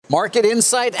Market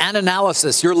insight and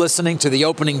analysis. You're listening to the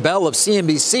opening bell of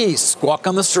CNBC's Squawk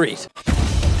on the Street.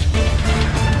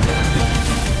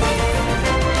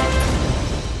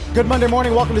 Good Monday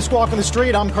morning. Welcome to Squawk on the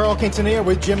Street. I'm Carl Quintanilla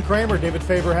with Jim Cramer. David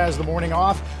Faber has the morning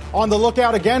off. On the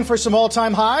lookout again for some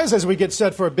all-time highs as we get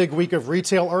set for a big week of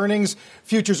retail earnings.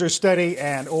 Futures are steady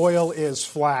and oil is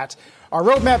flat. Our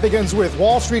roadmap begins with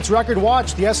Wall Street's record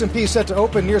watch. The S&P set to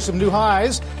open near some new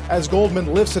highs as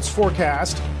Goldman lifts its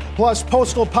forecast. Plus,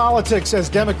 postal politics as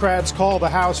Democrats call the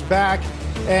House back.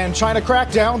 And China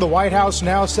crackdown. The White House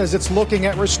now says it's looking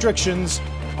at restrictions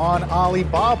on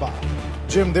Alibaba.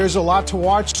 Jim, there's a lot to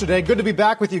watch today. Good to be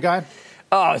back with you, guy.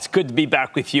 Oh, it's good to be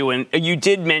back with you. And you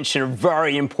did mention a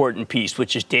very important piece,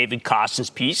 which is David Kostin's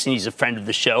piece, and he's a friend of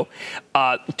the show.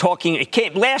 It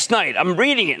came last night. I'm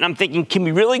reading it, and I'm thinking, can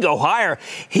we really go higher?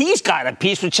 He's got a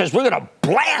piece which says we're going to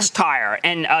blast higher,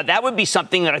 and that would be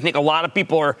something that I think a lot of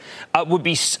people would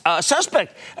be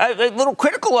suspect, a little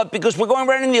critical of, because we're going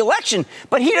right in the election.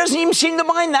 But he doesn't even seem to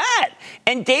mind that.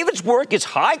 And David's work is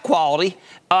high quality,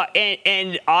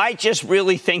 and I just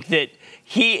really think that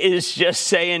he is just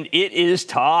saying it is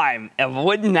time. And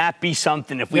wouldn't that be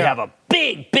something if we have a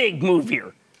big, big move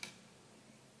here?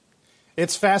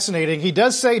 It's fascinating. He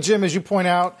does say, Jim, as you point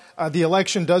out, the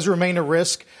election does remain a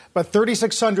risk, but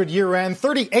 3,600 year end,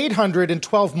 3,800 in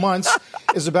 12 months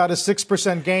is about a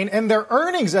 6% gain. And their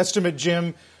earnings estimate,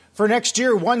 Jim, for next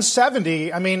year,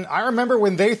 170. I mean, I remember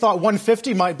when they thought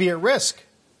 150 might be at risk.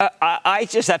 I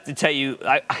just have to tell you,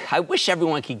 I wish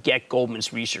everyone could get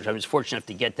Goldman's research. I was fortunate enough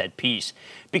to get that piece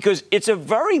because it's a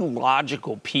very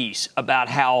logical piece about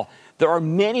how there are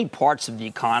many parts of the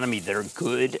economy that are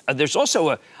good. There's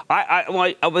also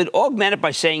I would augment it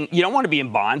by saying you don't want to be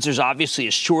in bonds. There's obviously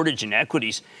a shortage in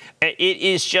equities. It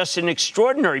is just an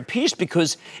extraordinary piece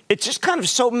because it's just kind of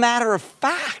so matter of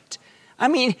fact. I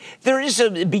mean, there is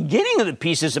a beginning of the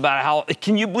pieces about how,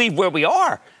 can you believe where we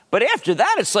are? But after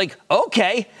that, it's like,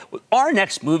 okay, our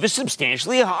next move is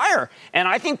substantially higher. And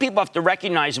I think people have to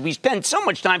recognize that we spend so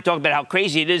much time talking about how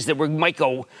crazy it is that we might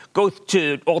go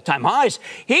to all-time highs.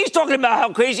 He's talking about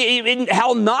how crazy and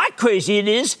how not crazy it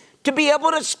is to be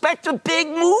able to expect a big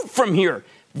move from here.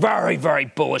 Very, very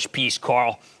bullish piece,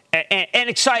 Carl. And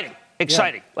exciting.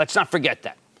 Exciting. Yeah. Let's not forget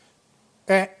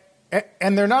that.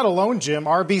 And they're not alone, Jim.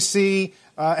 RBC,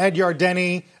 Ed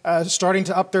Yardeni starting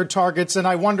to up their targets. And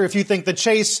I wonder if you think the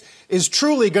chase is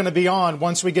truly going to be on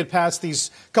once we get past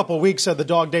these couple of weeks of the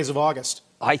dog days of August.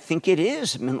 I think it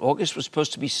is. I mean, August was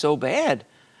supposed to be so bad.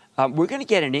 We're going to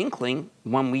get an inkling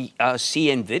when we see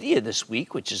NVIDIA this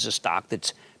week, which is a stock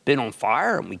that's been on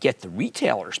fire, and we get the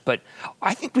retailers. But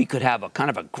I think we could have a kind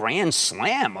of a grand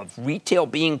slam of retail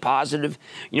being positive.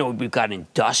 You know, we've got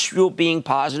industrial being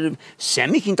positive,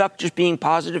 semiconductors being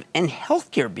positive, and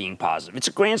healthcare being positive. It's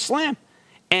a grand slam.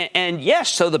 And yes,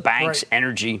 so the banks, right.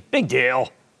 Energy, big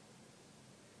deal.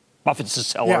 Buffett's a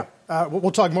seller. Yeah.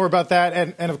 We'll talk more about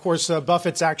that and of course,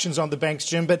 Buffett's actions on the banks,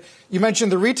 Jim. But you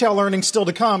mentioned the retail earnings still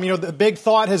to come. You know, the big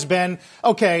thought has been,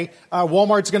 okay,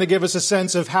 Walmart's going to give us a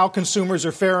sense of how consumers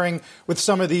are faring with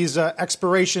some of these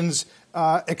expirations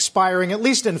expiring, at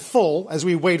least in full, as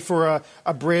we wait for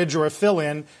a bridge or a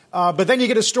fill-in. But then you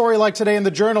get a story like today in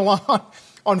the Journal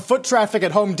on foot traffic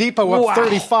at Home Depot, up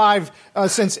 35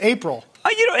 since April.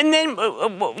 You know, and then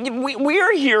we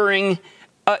are hearing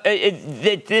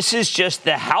that this is just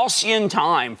the halcyon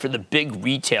time for the big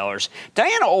retailers.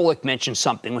 Diana Olick mentioned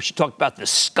something when she talked about the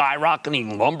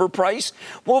skyrocketing lumber price.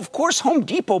 Well, of course, Home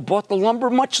Depot bought the lumber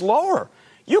much lower.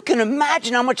 You can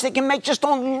imagine how much they can make just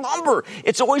on lumber.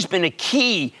 It's always been a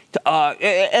key,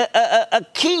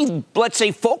 let's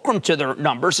say, fulcrum to their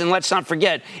numbers. And let's not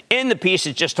forget, in the piece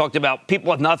it just talked about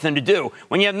people have nothing to do.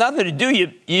 When you have nothing to do,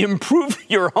 you improve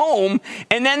your home.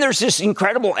 And then there's this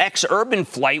incredible ex-urban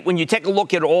flight. When you take a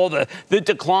look at all the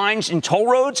declines in toll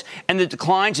roads and the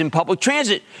declines in public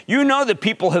transit, you know that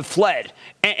people have fled.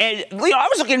 And you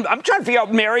know, I'm trying to figure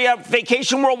out Marriott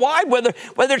Vacation Worldwide,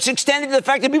 whether it's extended to the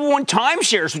fact that people want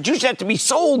timeshares, which used to have to be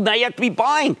sold, now you have to be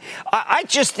buying. I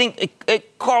just think,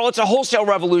 Carl, it's a wholesale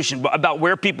revolution about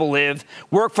where people live,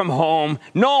 work from home.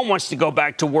 No one wants to go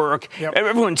back to work. Yep.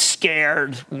 Everyone's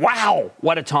scared. Wow,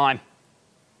 what a time.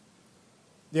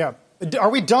 Yeah. Are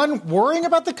we done worrying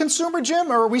about the consumer,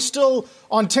 Jim, or are we still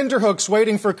on tenterhooks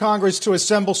waiting for Congress to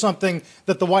assemble something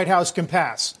that the White House can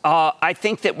pass? I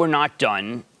think that we're not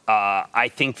done.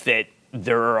 I think that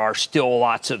there are still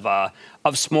lots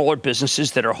of smaller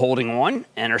businesses that are holding on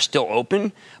and are still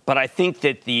open. But I think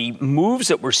that the moves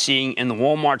that we're seeing in the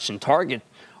Walmarts and Target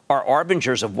are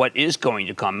arbingers of what is going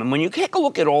to come. And when you take a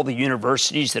look at all the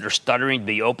universities that are stuttering to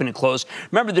be open and closed,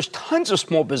 remember, there's tons of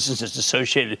small businesses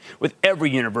associated with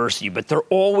every university, but there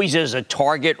always is a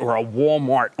Target or a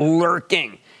Walmart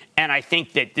lurking. And I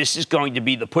think that this is going to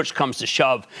be the push comes to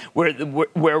shove where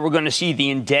we're going to see the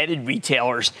indebted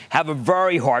retailers have a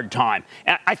very hard time.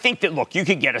 And I think that, look, you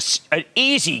could get an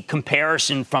easy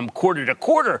comparison from quarter to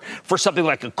quarter for something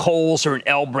like a Kohl's or an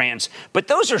L Brands, but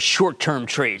those are short-term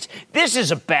trades. This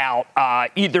is about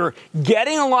either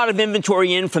getting a lot of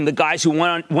inventory in from the guys who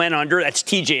went under, that's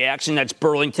TJX and that's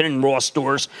Burlington and Ross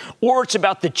stores, or it's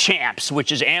about the champs,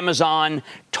 which is Amazon,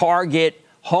 Target,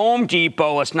 Home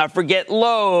Depot, let's not forget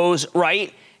Lowe's,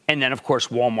 right? And then, of course,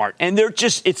 Walmart. And they're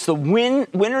just, it's the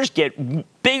winners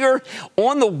get bigger.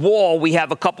 On the wall, we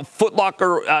have a couple. Foot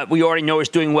Locker, we already know is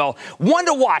doing well. One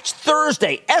to watch,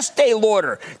 Thursday, Estee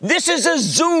Lauder. This is a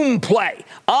Zoom play.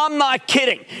 I'm not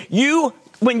kidding.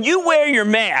 When you wear your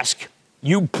mask,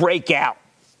 you break out.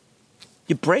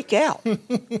 You break out.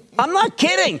 I'm not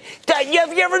kidding. Have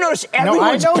you ever noticed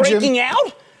everyone's breaking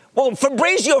out? Well,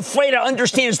 Fabrizio Freda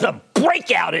understands the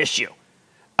breakout issue.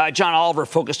 John Oliver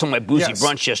focused on my boozy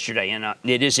brunch yesterday, and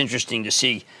it is interesting to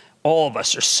see all of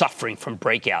us are suffering from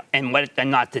breakout. And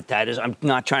not that is, I'm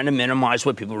not trying to minimize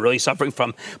what people are really suffering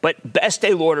from, but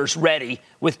Estee Lauder's ready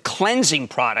with cleansing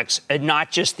products and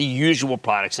not just the usual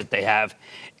products that they have.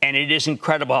 And it is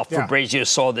incredible how Fabrizio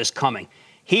saw this coming.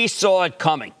 He saw it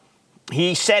coming.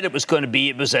 He said it was going to be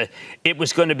a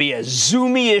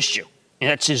zoomy issue. And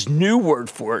that's his new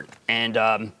word for it.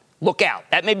 And look out.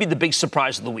 That may be the big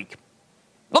surprise of the week.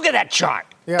 Look at that chart.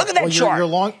 Yeah. Look at that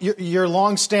chart. Your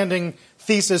long-standing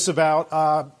thesis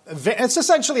about it's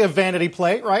essentially a vanity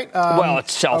plate, right? Well,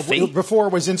 it's selfie. Before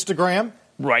it was Instagram.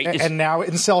 Right. And now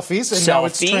in selfies, and now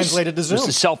it's translated to Zoom. It's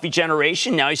the selfie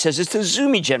generation. Now he says it's the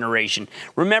Zoomy generation.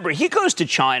 Remember, he goes to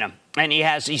China, and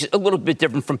he's a little bit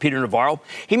different from Peter Navarro.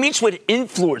 He meets with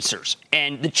influencers,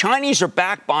 and the Chinese are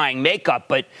back buying makeup,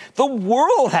 but the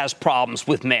world has problems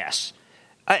with masks.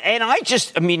 And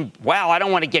wow, I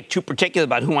don't want to get too particular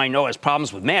about who I know has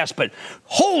problems with masks, but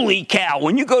holy cow,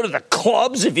 when you go to the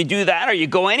clubs, if you do that, or you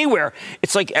go anywhere,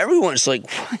 it's like everyone's like,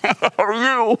 how are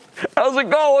you? How's it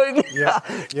going?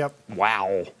 Yep.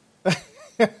 Wow.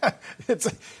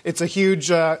 It's a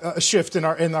huge shift in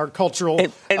our cultural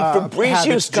and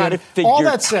Fabrizio's got to figure.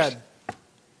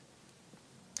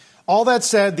 All that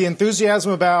said, the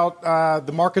enthusiasm about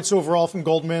the markets overall from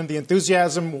Goldman, the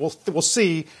enthusiasm we'll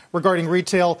see regarding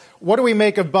retail. What do we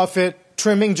make of Buffett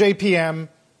trimming JPM,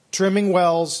 trimming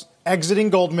Wells, exiting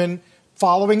Goldman,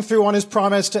 following through on his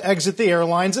promise to exit the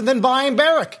airlines, and then buying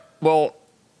Barrick? Well,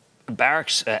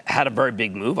 Barrick's had a very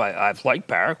big move. I've liked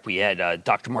Barrick. We had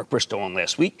Dr. Mark Bristow on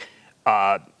last week.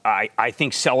 I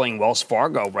think selling Wells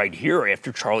Fargo right here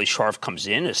after Charlie Scharf comes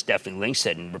in, as Stephanie Link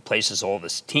said, and replaces all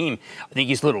this team, I think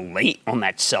he's a little late on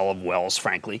that sell of Wells,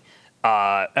 frankly.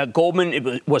 Goldman,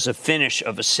 it was a finish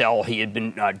of a sell. He had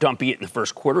been dumping it in the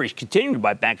first quarter. He's continuing to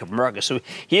buy Bank of America, so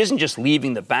he isn't just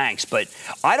leaving the banks. But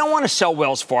I don't want to sell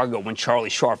Wells Fargo when Charlie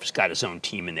Scharf has got his own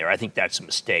team in there. I think that's a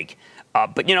mistake.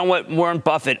 But you know what, Warren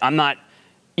Buffett, I'm not...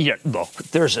 look,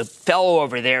 there's a fellow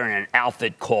over there in an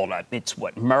outfit called,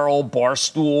 Merrill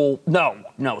Barstool?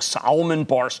 No, Solomon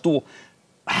Barstool.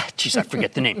 Geez, I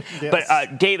forget the name. Yes.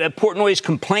 But David Portnoy is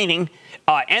complaining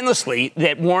endlessly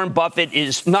that Warren Buffett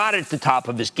is not at the top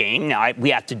of his game. Now,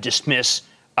 we have to dismiss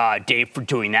Dave for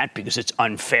doing that because it's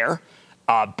unfair.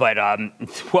 I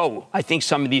think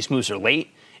some of these moves are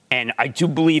late. And I do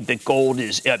believe that gold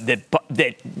is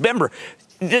remember,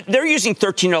 they're using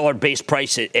 $13 base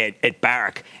price at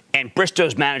Barrick, and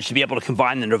Bristow's managed to be able to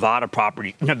combine the Nevada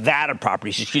properties,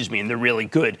 and they're really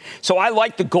good. So I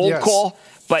like the gold call,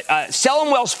 but selling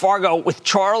Wells Fargo with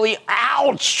Charlie,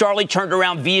 ouch! Charlie turned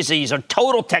around Visa. He's a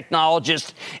total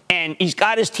technologist, and he's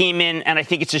got his team in, and I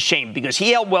think it's a shame because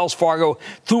he held Wells Fargo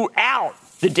throughout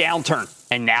the downturn,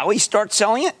 and now he starts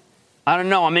selling it? I don't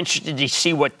know. I'm interested to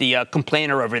see what the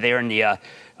complainer over there in the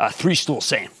Three Stool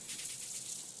saying.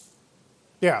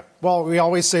 Yeah, well, we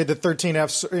always say that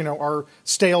 13Fs, are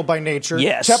stale by nature.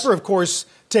 Yes. Tepper, of course,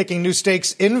 taking new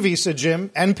stakes in Visa, Jim,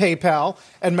 and PayPal,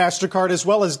 and MasterCard, as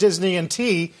well as Disney and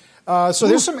T. So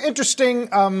there's some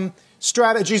interesting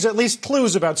strategies, at least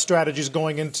clues about strategies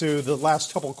going into the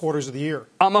last couple of quarters of the year.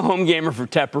 I'm a home gamer for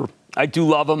Tepper. I do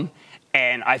love him.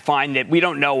 And I find that we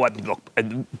don't know what. Look,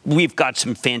 we've got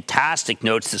some fantastic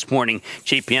notes this morning.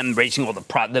 JPM raising all the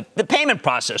payment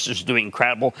processors are doing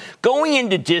incredible. Going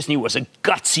into Disney was a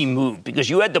gutsy move because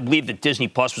you had to believe that Disney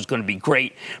Plus was going to be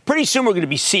great. Pretty soon we're going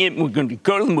to be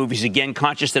go to the movies again,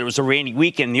 conscious that it was a rainy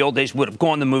weekend. In the old days we would have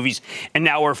gone to the movies, and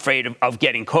now we're afraid of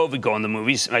getting COVID going to the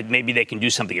movies. Maybe they can do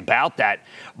something about that.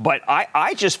 But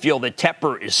I just feel that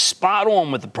Tepper is spot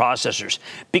on with the processors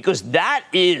because that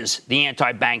is the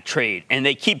anti-bank trade. And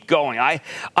they keep going. I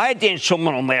had Dan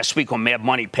Schulman on last week on Mad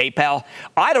Money PayPal.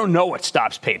 I don't know what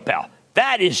stops PayPal.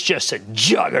 That is just a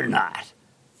juggernaut.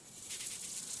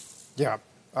 Yeah.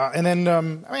 And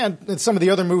then some of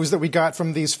the other moves that we got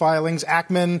from these filings,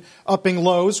 Ackman upping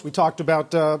lows. We talked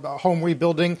about home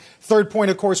rebuilding. Third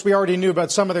Point, of course, we already knew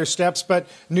about some of their steps, but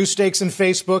new stakes in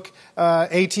Facebook,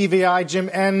 ATVI, Jim,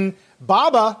 and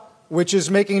Baba, which is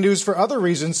making news for other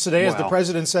reasons today, as the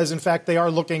president says, in fact, they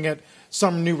are looking at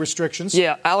some new restrictions.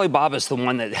 Yeah, Alibaba is the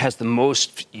one that has the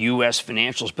most U.S.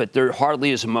 financials, but there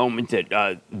hardly is a moment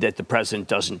that the president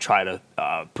doesn't try to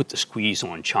put the squeeze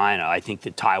on China. I think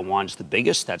that Taiwan's the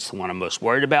biggest. That's the one I'm most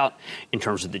worried about in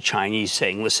terms of the Chinese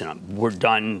saying, listen, we're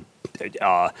done.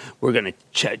 We're going to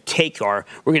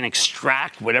we're going to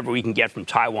extract whatever we can get from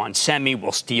Taiwan Semi.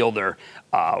 We'll steal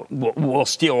we'll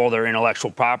steal all their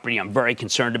intellectual property. I'm very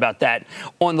concerned about that.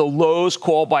 On the lows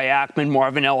call by Ackman,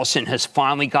 Marvin Ellison has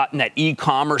finally gotten that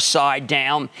e-commerce side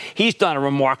down. He's done a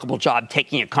remarkable job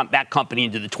taking that company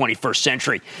into the 21st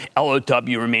century. LOW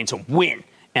remains a win.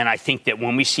 And I think that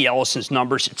when we see Ellison's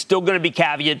numbers, it's still going to be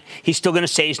caveated. He's still going to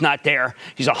say he's not there.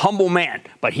 He's a humble man,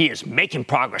 but he is making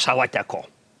progress. I like that call.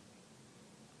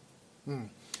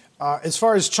 As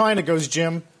far as China goes,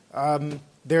 Jim,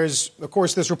 there's, of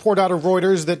course, this report out of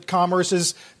Reuters that commerce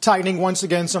is tightening once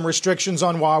again some restrictions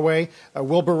on Huawei.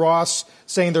 Wilbur Ross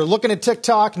saying they're looking at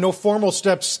TikTok, no formal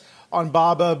steps on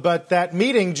Baba, but that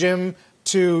meeting, Jim,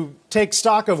 to take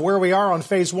stock of where we are on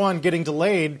phase one getting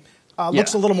delayed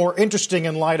looks a little more interesting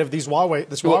in light of this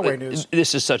Huawei news.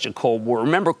 This is such a Cold War.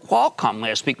 Remember, Qualcomm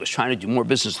last week was trying to do more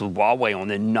business with Huawei on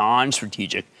the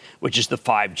non-strategic, which is the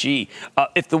 5G.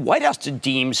 If the White House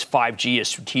deems 5G as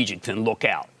strategic, then look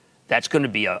out. That's going to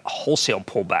be a wholesale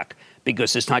pullback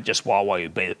because it's not just Huawei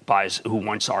who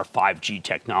wants our 5G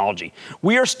technology.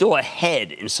 We are still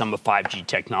ahead in some of 5G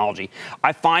technology.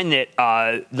 I find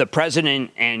that the president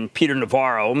and Peter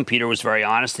Navarro, and Peter was very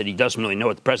honest that he doesn't really know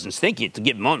what the president's thinking to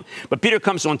give him on, but Peter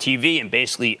comes on TV and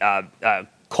basically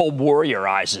Cold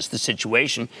Warriorizes the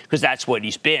situation because that's what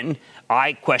he's been.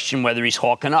 I question whether he's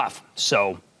hawk enough.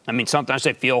 So, I mean, sometimes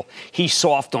I feel he's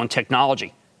soft on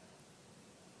technology.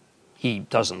 He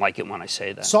doesn't like it when I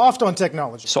say that. Soft on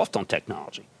technology. Soft on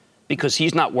technology. Because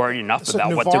he's not worried enough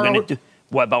about what they're going to do.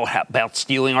 What about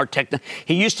stealing our technology?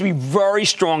 He used to be very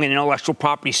strong in intellectual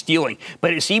property stealing.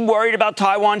 But is he worried about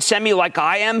Taiwan Semi like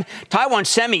I am? Taiwan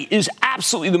Semi is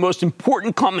absolutely the most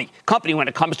important company when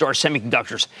it comes to our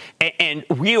semiconductors. And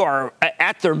we are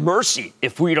at their mercy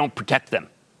if we don't protect them.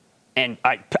 And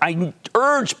I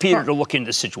urge Peter to look into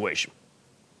the situation.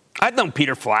 I've known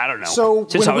Peter for, I don't know,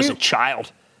 since I was a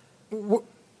child.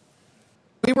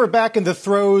 We were back in the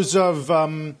throes of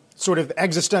sort of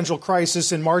existential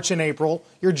crisis in March and April.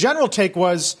 Your general take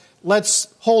was,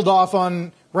 let's hold off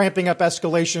on ramping up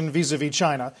escalation vis-a-vis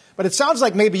China. But it sounds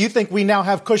like maybe you think we now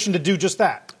have cushion to do just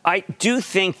that. I do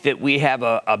think that we have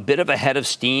a bit of a head of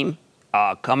steam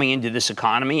coming into this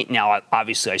economy. Now,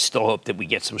 obviously, I still hope that we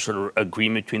get some sort of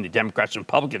agreement between the Democrats and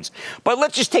Republicans. But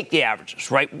let's just take the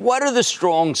averages, right? What are the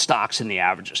strong stocks in the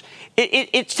averages?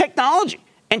 It's technology.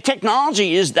 And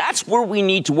technology that's where we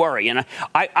need to worry. And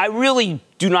I really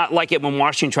do not like it when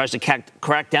Washington tries to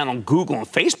crack down on Google and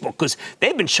Facebook because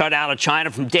they've been shut out of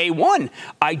China from day one.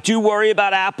 I do worry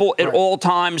about Apple at all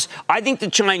times. I think the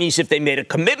Chinese, if they made a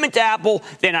commitment to Apple,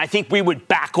 then I think we would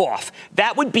back off.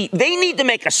 That would be, they need to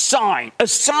make a sign that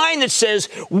says,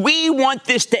 we want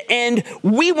this to end.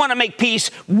 We want to make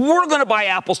peace. We're going to buy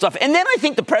Apple stuff. And then I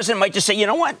think the president might just say, you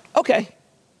know what? Okay.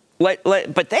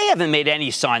 But they haven't made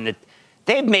any sign that.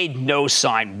 They've made no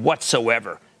sign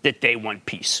whatsoever that they want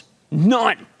peace.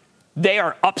 None. They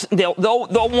are up.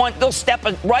 They'll step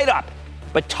right up.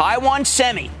 But Taiwan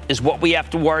Semi is what we have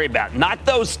to worry about, not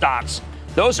those stocks.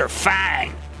 Those are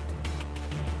FANG.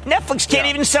 Netflix can't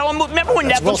even sell a movie. Remember when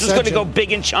Netflix was going to go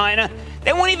big in China?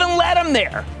 They won't even let them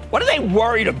there. What are they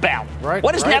worried about?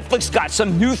 What has Netflix got?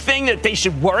 Some new thing that they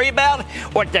should worry about?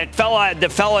 Or the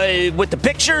fella with the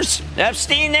pictures,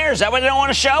 Epstein there? Is that what they don't want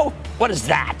to show? What is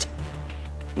that?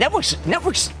 Netflix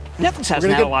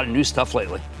hasn't had a lot of new stuff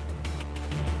lately.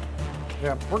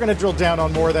 Yeah, we're going to drill down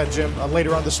on more of that, Jim,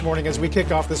 later on this morning as we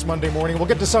kick off this Monday morning. We'll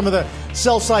get to some of the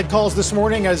sell-side calls this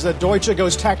morning as Deutsche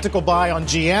goes tactical buy on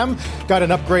GM. Got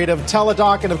an upgrade of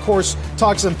Teladoc, and, of course,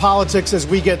 talks in politics as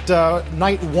we get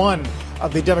night one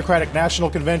of the Democratic National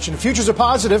Convention. Futures are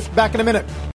positive. Back in a minute.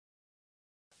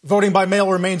 Voting by mail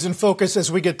remains in focus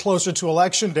as we get closer to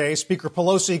Election Day. Speaker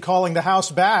Pelosi calling the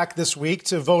House back this week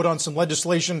to vote on some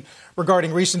legislation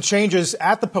regarding recent changes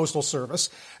at the Postal Service.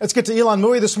 Let's get to Elon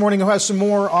Mui this morning, who has some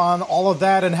more on all of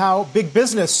that and how big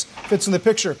business fits in the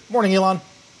picture. Morning, Elon.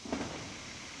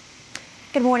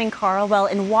 Good morning, Carl. Well,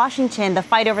 in Washington, the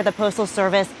fight over the Postal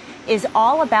Service is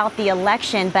all about the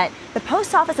election, but the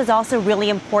post office is also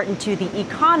really important to the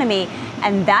economy,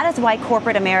 and that is why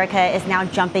corporate America is now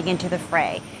jumping into the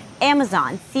fray.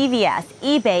 Amazon, CVS,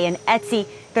 eBay, and Etsy,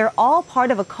 they're all part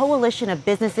of a coalition of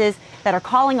businesses that are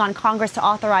calling on Congress to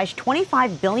authorize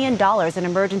 $25 billion in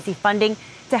emergency funding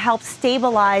to help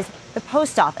stabilize the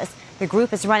post office. The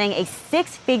group is running a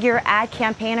six-figure ad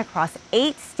campaign across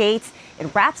 8 states.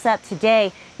 It wraps up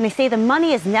today, and they say the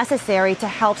money is necessary to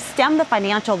help stem the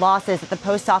financial losses that the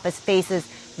post office faces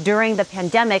during the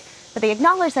pandemic, but they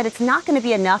acknowledge that it's not going to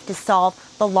be enough to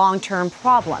solve the long-term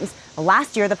problems.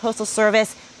 Last year, the Postal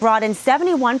Service brought in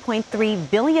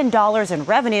 $71.3 billion in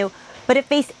revenue, but it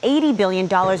faced $80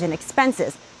 billion in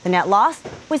expenses. The net loss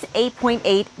was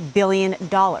 $8.8 billion.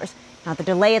 Now, the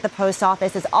delay at the post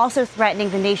office is also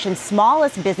threatening the nation's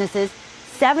smallest businesses.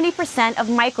 70% of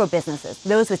micro businesses,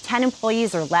 those with 10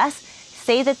 employees or less,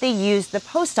 say that they use the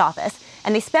post office,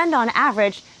 and they spend on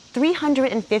average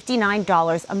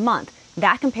 $359 a month.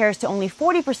 That compares to only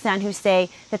 40% who say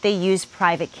that they use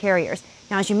private carriers.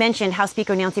 Now, as you mentioned, House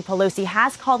Speaker Nancy Pelosi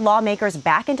has called lawmakers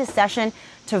back into session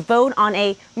to vote on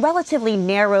a relatively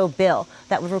narrow bill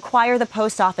that would require the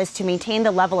post office to maintain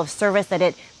the level of service that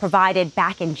it provided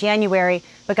back in January.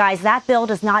 But, guys, that bill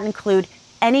does not include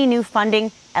any new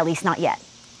funding, at least not yet.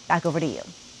 Back over to you.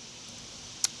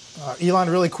 Elon,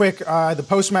 really quick, the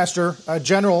Postmaster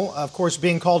General, of course,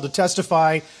 being called to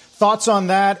testify. Thoughts on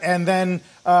that? And then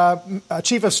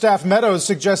Chief of Staff Meadows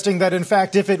suggesting that, in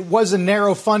fact, if it was a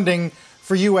narrow funding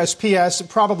for USPS, it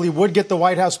probably would get the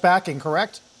White House backing,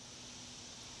 correct?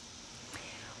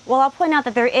 Well, I'll point out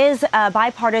that there is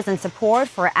bipartisan support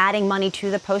for adding money to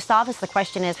the post office. The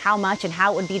question is how much and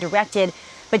how it would be directed.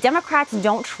 But Democrats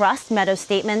don't trust Meadows'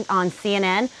 statement on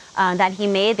CNN that he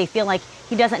made. They feel like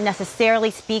he doesn't necessarily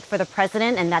speak for the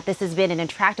president and that this has been an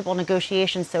intractable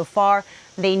negotiation so far.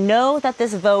 They know that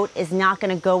this vote is not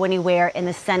going to go anywhere in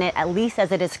the Senate, at least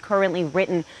as it is currently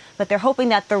written. But they're hoping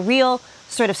that the real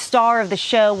sort of star of the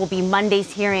show will be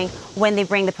Monday's hearing when they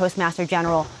bring the Postmaster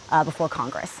General before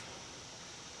Congress.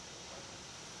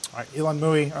 All right, Elon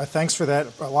Mui, thanks for that.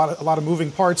 A lot of moving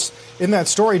parts in that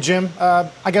story, Jim.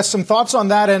 I guess some thoughts on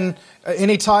that and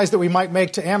any ties that we might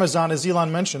make to Amazon, as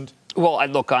Elon mentioned. Well,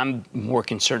 look, I'm more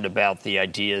concerned about the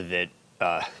idea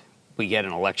that we get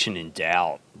an election in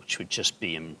doubt, which would just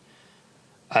be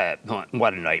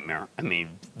what a nightmare. I mean,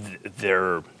 there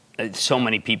are so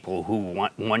many people who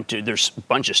want to. There's a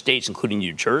bunch of states, including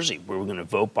New Jersey, where we're going to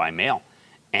vote by mail.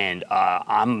 And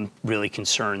I'm really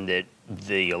concerned that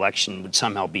the election would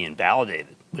somehow be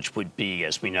invalidated, which would be,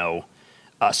 as we know,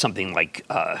 something like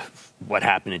what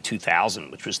happened in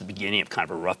 2000, which was the beginning of kind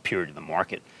of a rough period in the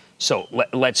market. So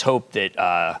let's hope that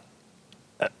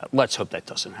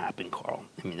doesn't happen, Carl.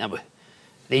 I mean,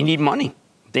 they need money.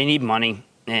 They need money.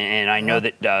 And I know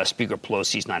that Speaker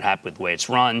Pelosi's not happy with the way it's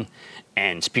run,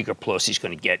 and Speaker Pelosi's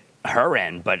going to get her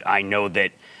end. But I know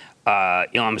that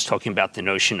Elon was talking about the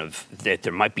notion of that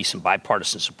there might be some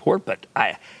bipartisan support, but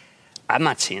I'm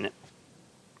not seeing it.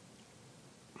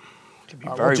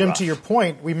 Well, Jim, to your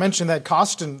point, we mentioned that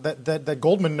Costin, that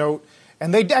Goldman note,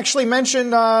 and they actually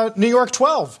mentioned New York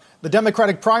 12, the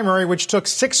Democratic primary, which took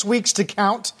 6 weeks to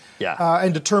count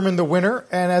and determine the winner.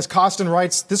 And as Costin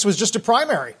writes, this was just a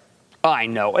primary. I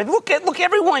know. And look,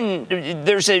 everyone,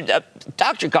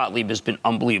 Dr. Gottlieb has been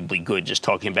unbelievably good just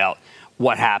talking about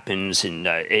what happens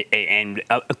and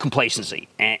complacency.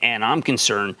 And I'm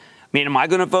concerned. I mean, am I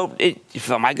going to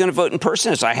vote in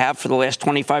person as I have for the last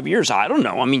 25 years? I don't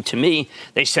know. I mean, to me,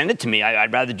 they send it to me.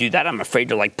 I'd rather do that. I'm afraid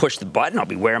to push the button. I'll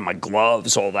be wearing my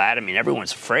gloves, all that. I mean,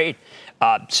 everyone's afraid.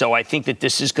 So I think that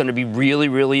this is going to be really,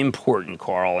 really important,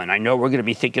 Carl. And I know we're going to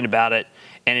be thinking about it.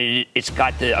 And it's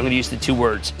got I'm going to use the two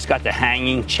words. It's got the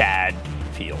hanging Chad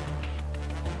feel.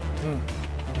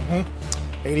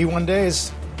 81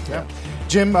 days. Yeah.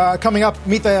 Jim, coming up,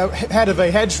 meet the head of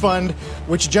a hedge fund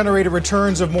which generated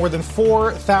returns of more than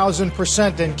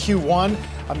 4,000% in Q1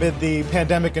 amid the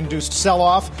pandemic-induced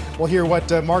sell-off. We'll hear what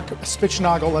Mark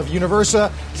Spitznagel of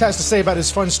Universa has to say about his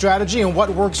fund strategy and what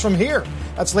works from here.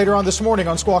 That's later on this morning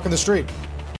on Squawk on the Street.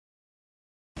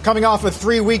 Coming off of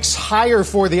 3 weeks higher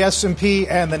for the S&P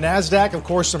and the NASDAQ. Of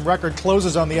course, some record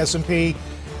closes on the S&P,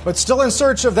 but still in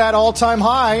search of that all-time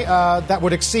high that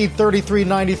would exceed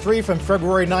 33.93 from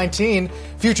February 19.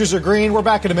 Futures are green. We're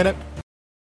back in a minute.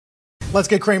 Let's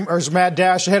get Cramer's Mad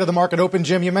Dash ahead of the market open.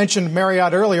 Jim, you mentioned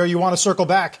Marriott earlier. You want to circle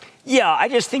back? Yeah, I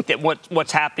just think that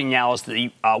what's happening now is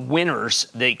the winners,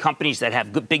 the companies that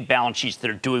have good, big balance sheets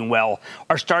that are doing well,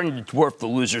 are starting to dwarf the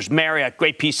losers. Marriott,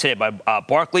 great piece today by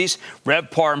Barclays.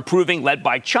 RevPAR improving, led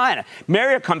by China.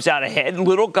 Marriott comes out ahead.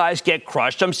 Little guys get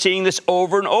crushed. I'm seeing this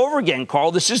over and over again,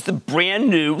 Carl. This is the brand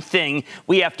new thing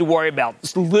we have to worry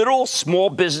about. Little small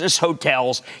business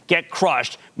hotels get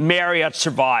crushed. Marriott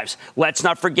survives. Let's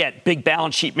not forget, big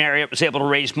balance sheet Marriott was able to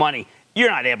raise money.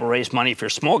 You're not able to raise money if you're a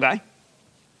small guy.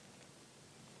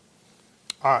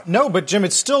 No, but Jim,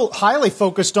 it's still highly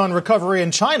focused on recovery in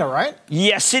China, right?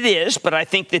 Yes, it is. But I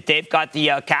think that they've got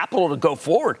the capital to go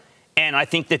forward. And I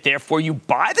think that, therefore, you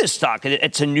buy this stock.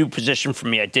 It's a new position for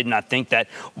me. I did not think that.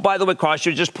 By the way, Carl, I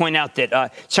should just point out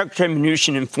that Secretary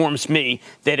Mnuchin informs me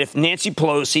that if Nancy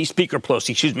Pelosi, Speaker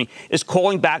Pelosi, is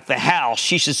calling back the House,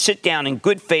 she should sit down in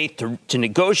good faith to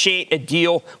negotiate a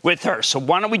deal with her. So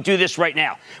why don't we do this right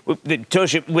now with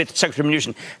Secretary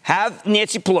Mnuchin? Have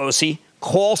Nancy Pelosi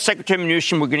call Secretary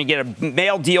Mnuchin. We're going to get a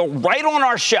mail deal right on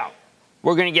our show.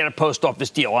 We're going to get a post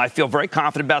office deal. I feel very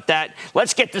confident about that.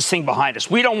 Let's get this thing behind us.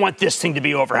 We don't want this thing to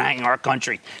be overhanging our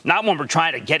country, not when we're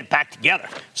trying to get it back together.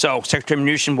 So Secretary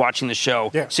Mnuchin watching the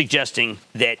show, suggesting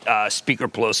that Speaker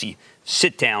Pelosi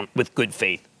sit down with good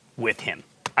faith with him.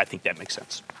 I think that makes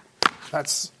sense.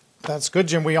 That's good,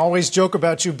 Jim. We always joke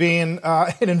about you being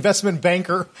an investment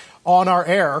banker on our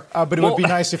air, but it would be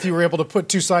nice if you were able to put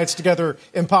two sides together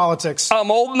in politics. I'm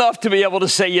old enough to be able to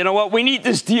say, you know what, we need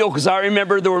this deal, because I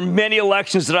remember there were many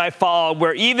elections that I followed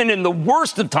where even in the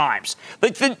worst of times,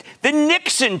 like the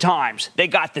Nixon times, they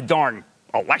got the darn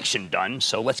election done.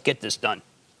 So let's get this done.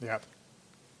 Yeah.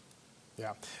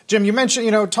 Jim, you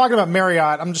mentioned, talking about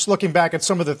Marriott, I'm just looking back at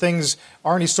some of the things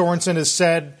Arne Sorensen has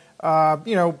said.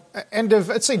 End of,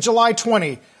 let's say, July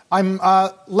 20, I'm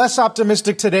less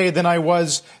optimistic today than I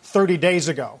was 30 days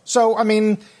ago. So,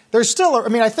 there's still,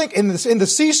 I think in the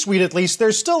C-suite at least,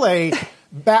 there's still a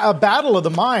battle of the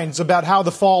minds about how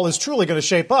the fall is truly going to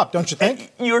shape up, don't you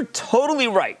think? You're totally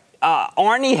right.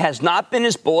 Arne has not been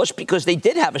as bullish because they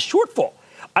did have a shortfall.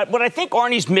 What I think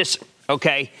Arnie's missing,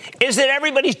 is that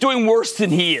everybody's doing worse than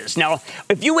he is. Now,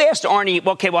 if you asked Arne,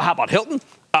 how about Hilton?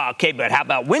 But how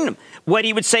about Wyndham? What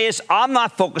he would say is, I'm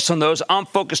not focused on those. I'm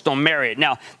focused on Marriott.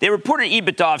 Now, they reported an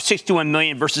EBITDA of $61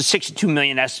 million versus $62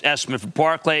 million estimate for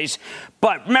Barclays.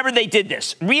 But remember, they did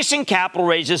this. Recent capital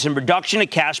raises and reduction of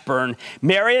cash burn.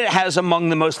 Marriott has among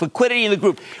the most liquidity in the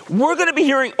group. We're going to be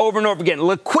hearing over and over again,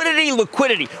 liquidity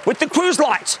with the cruise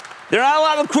lines. They're not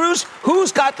allowed to cruise.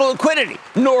 Who's got the liquidity?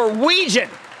 Norwegian.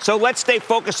 So let's stay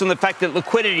focused on the fact that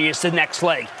liquidity is the next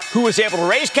leg. Who was able to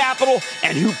raise capital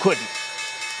and who couldn't?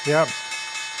 Yeah.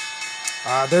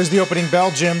 There's the opening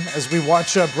bell, Jim, as we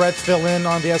watch Brett fill in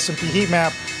on the S&P heat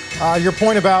map. Your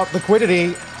point about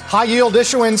liquidity, high yield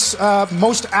issuance,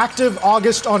 most active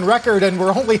August on record, and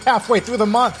we're only halfway through the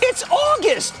month. It's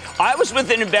August. I was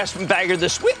with an investment banker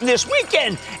this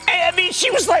weekend. And,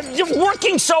 she was like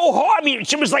working so hard.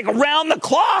 She was like around the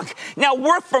clock. Now,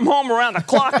 work from home around the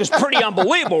clock is pretty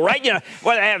unbelievable, right? You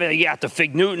got the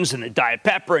Fig Newtons and the Diet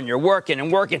Pepper, and you're working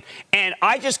and working. And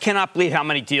I just cannot believe how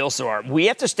many deals there are. We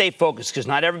have to stay focused because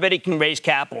not everybody can raise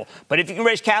capital. But if you can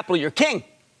raise capital, you're king.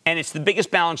 And it's the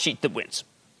biggest balance sheet that wins.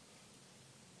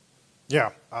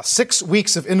 Yeah, 6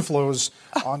 weeks of inflows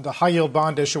on the high-yield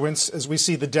bond issuance as we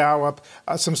see the Dow up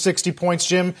some 60 points,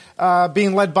 Jim,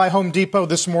 being led by Home Depot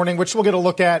this morning, which we'll get a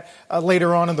look at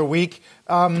later on in the week.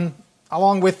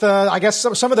 Along with, I guess,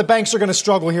 some of the banks are going to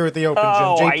struggle here at the open,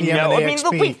 Jim. JPM I know. And AXP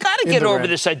Look, we've got to get over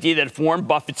this idea that if Warren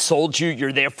Buffett sold you,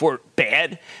 you're therefore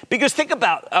bad. Because think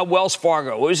about Wells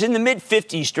Fargo. It was in the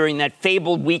mid-'50s during that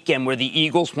fabled weekend where the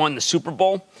Eagles won the Super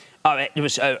Bowl. It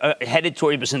was headed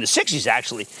toward, it was in the 60s,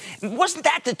 actually. Wasn't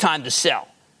that the time to sell?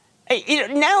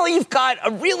 Now you've got a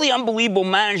really unbelievable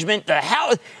management.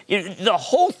 The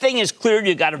whole thing is cleared.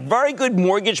 You've got a very good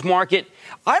mortgage market.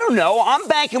 I don't know. I'm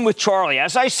banking with Charlie.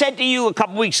 As I said to you a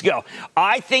couple weeks ago,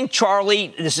 I think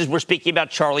Charlie, we're speaking about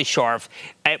Charlie Scharf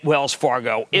at Wells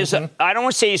Fargo, I don't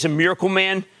want to say he's a miracle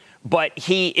man, but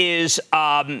he is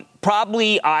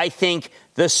probably, I think,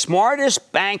 the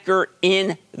smartest banker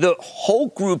in the whole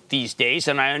group these days.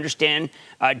 And I understand,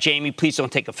 Jamie, please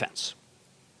don't take offense.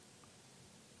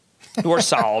 Or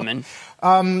Solomon.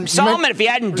 Solomon, if he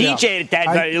hadn't DJ'd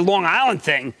at that Long Island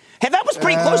thing, Hey, that was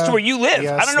pretty close to where you live.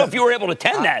 Yes, I don't know if you were able to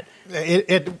attend that.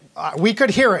 We could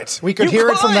hear it. We could hear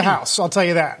it from the house. I'll tell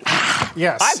you that.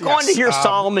 Yes. I've gone to hear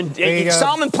Solomon.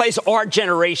 Solomon plays Our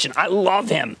Generation. I love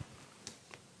him.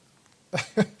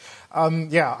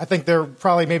 I think they're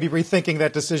probably maybe rethinking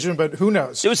that decision, but who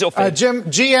knows? It was so fun. Jim,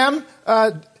 GM,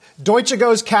 Deutsche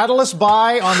goes catalyst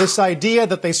buy on this idea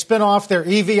that they spin off their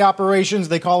EV operations.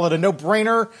 They call it a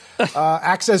no-brainer,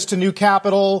 access to new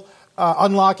capital,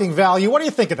 unlocking value. What do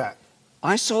you think of that?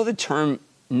 I saw the term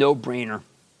no-brainer.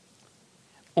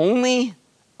 Only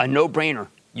a no-brainer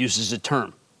uses the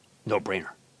term no-brainer.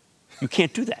 You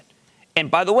can't do that. And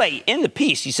by the way, in the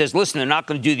piece, he says, listen, they're not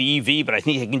going to do the EV, but I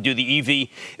think they can do the EV.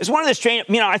 It's one of the strange,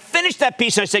 I finished that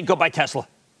piece and I said, go buy Tesla.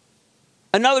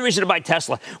 Another reason to buy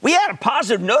Tesla. We had a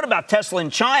positive note about Tesla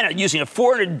in China using a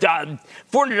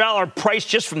 $400 price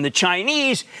just from the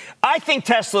Chinese. I think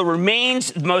Tesla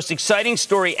remains the most exciting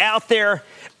story out there.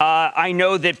 I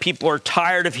know that people are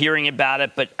tired of hearing about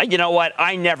it, but you know what?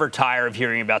 I never tire of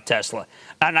hearing about Tesla.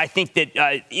 And I think that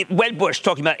Wedbush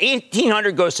talking about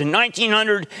 1,800 goes to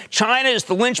 1,900. China is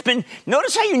the linchpin.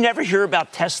 Notice how you never hear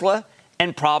about Tesla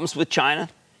and problems with China?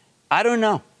 I don't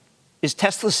know. Is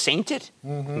Tesla sainted?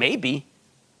 Mm-hmm. Maybe.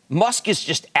 Musk is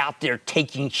just out there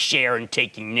taking share and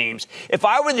taking names. If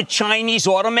I were the Chinese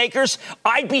automakers,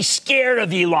 I'd be scared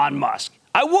of Elon Musk.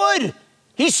 I would.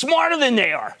 He's smarter than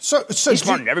they are. So he's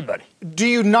smarter than everybody. Do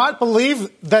you not believe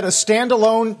that a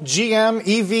standalone GM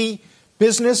EV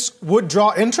business would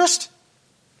draw interest?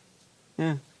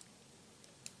 Yeah.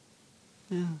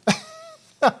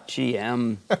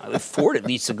 GM. Ford at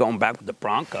least going back with the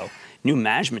Bronco. New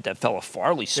management, that fella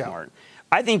Farley smart. Yeah.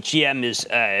 I think GM is,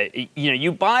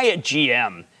 you buy a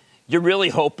GM, you're really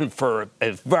hoping for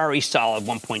a very solid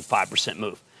 1.5%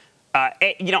 move.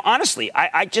 Honestly,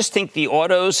 I just think the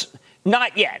autos,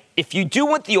 not yet. If you do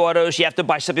want the autos, you have to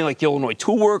buy something like the Illinois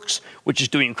Tool Works, which is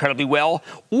doing incredibly well,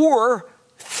 or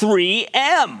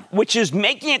 3M, which is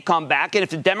making a comeback. And if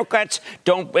the Democrats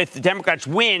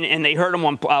win and they hurt them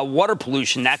on water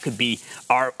pollution, that could be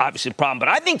our obviously problem. But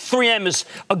I think 3M is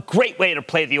a great way to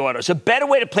play the autos, a better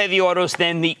way to play the autos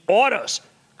than the autos,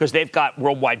 because they've got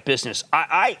worldwide business.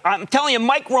 I'm telling you,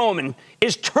 Mike Roman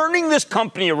is turning this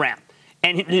company around.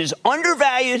 And it is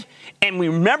undervalued. And we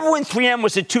remember when 3M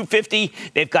was at $250.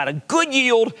 They've got a good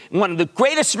yield, one of the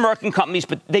greatest American companies,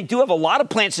 but they do have a lot of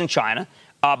plants in China.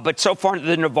 But so far,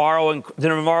 the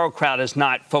Navarro crowd is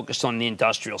not focused on the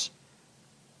industrials.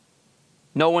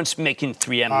 No one's making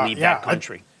 3M leave that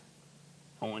country.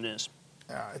 No one is.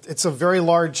 It's a very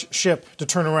large ship to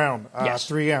turn around, yes.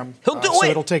 3M. He'll do it. So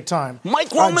it'll take time.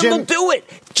 Mike Roman will do it.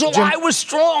 July was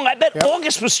strong. I bet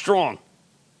August was strong.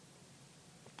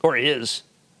 Or is.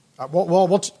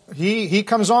 He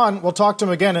comes on. We'll talk to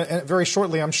him again very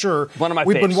shortly, I'm sure. One of my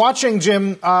We've faves. been watching,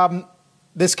 Jim,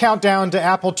 this countdown to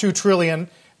Apple $2 trillion.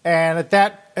 And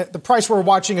at the price we're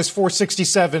watching is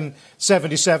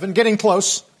 $467.77, getting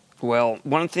close. Well,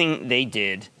 one thing they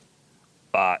did,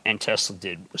 and Tesla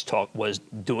did, was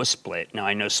do a split. Now,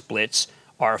 I know splits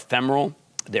are ephemeral.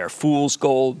 They're fool's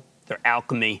gold. They're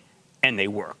alchemy. And they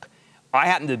work. I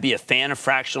happen to be a fan of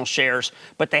fractional shares,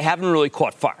 but they haven't really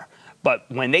caught fire. But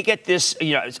when they get this,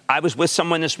 I was with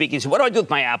someone this week. He said, what do I do with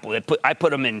my Apple? I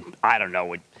put them in, I don't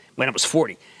know, when it was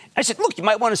 40. I said, look, you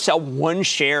might want to sell one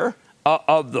share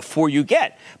of the 4 you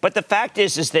get. But the fact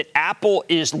is that Apple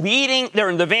is leading. They're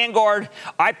in the vanguard.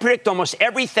 I predict almost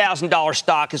every $1,000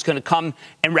 stock is going to come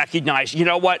and recognize, you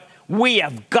know what? We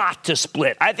have got to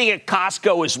split. I think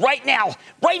Costco is right now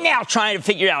trying to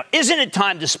figure out, isn't it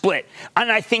time to split?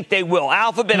 And I think they will.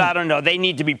 Alphabet, I don't know. They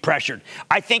need to be pressured.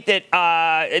 I think that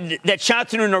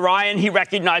Shantanu Narayan, he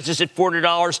recognizes at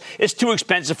 $400 is too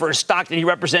expensive for a stock that he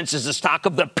represents as the stock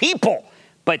of the people.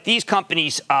 But these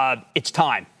companies, it's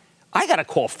time. I got to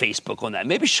call Facebook on that.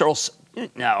 Maybe Cheryl's,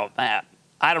 no,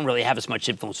 I don't really have as much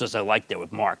influence as I like there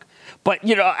with Mark. But,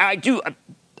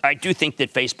 I do think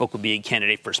that Facebook would be a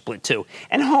candidate for a split, too.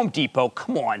 And Home Depot,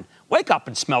 come on, wake up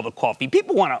and smell the coffee.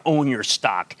 People want to own your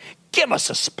stock. Give us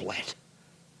a split.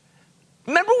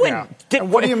 Remember when? Yeah.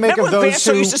 What do you make of those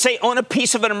who used to say, own a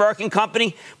piece of an American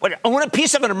company? Own a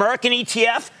piece of an American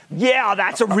ETF? Yeah,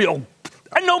 that's a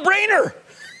no-brainer.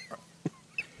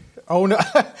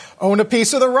 Own a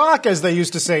piece of the rock, as they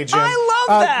used to say, Jim. I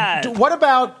love that. What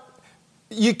about?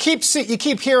 You keep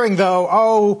hearing,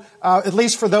 though, at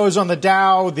least for those on the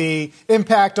Dow, the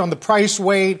impact on the price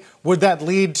weight, would that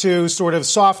lead to sort of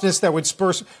softness that would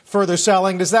spur further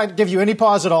selling? Does that give you any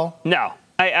pause at all? No.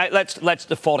 Let's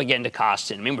default again to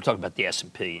Costin. I mean, we're talking about the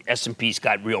S&P. S&P's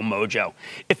got real mojo.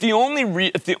 If the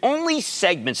only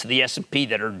segments of the S&P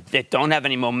that don't have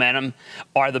any momentum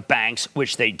are the banks,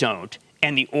 which they don't,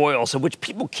 and the oils, of which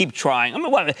people keep trying. I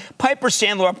mean, what? Piper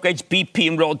Sandler upgrades BP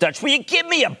and Royal Dutch. Will you give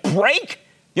me a break?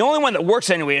 The only one that works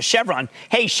anyway is Chevron.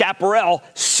 Hey, Chaparral,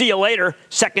 see you later.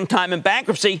 Second time in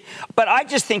bankruptcy. But I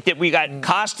just think that we got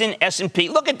Costin, S&P.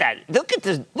 Look at that.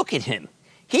 Look at him.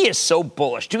 He is so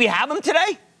bullish. Do we have him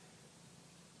today?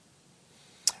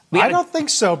 I don't think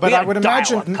so, but I would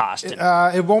imagine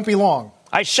it won't be long.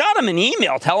 I shot him an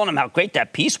email telling him how great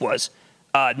that piece was.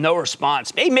 No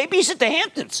response. Hey, maybe he's at the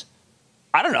Hamptons.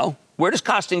 I don't know. Where does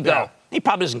Costin go? Yeah. He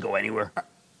probably doesn't go anywhere.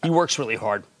 He works really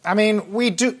hard. I mean, we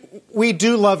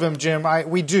do love him, Jim.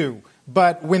 We do.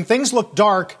 But when things look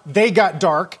dark, they got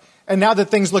dark, and now that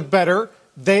things look better,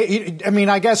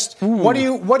 I guess. What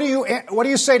do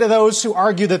you say to those who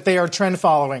argue that they are trend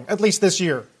following, at least this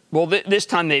year? Well, this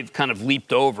time they've kind of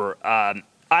leaped over.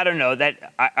 I don't know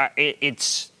that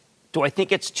do I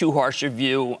think it's too harsh a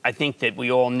view? I think that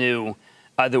we all knew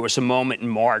there was a moment in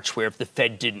March where if the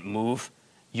Fed didn't move,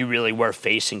 you really were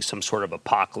facing some sort of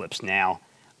apocalypse now.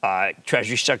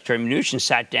 Treasury Secretary Mnuchin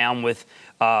sat down with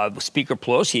Speaker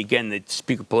Pelosi. Again, that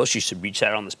Speaker Pelosi should reach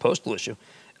out on this postal issue.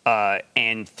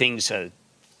 And things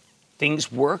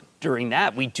work during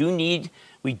that. We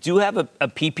do have a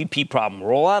PPP problem.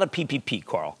 We're all out of PPP,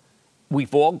 Carl.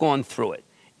 We've all gone through it.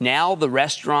 Now the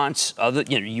restaurants,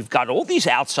 you've got all these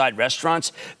outside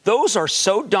restaurants. Those are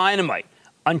so dynamite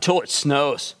until it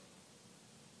snows.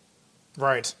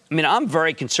 Right. I mean, I'm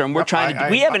very concerned.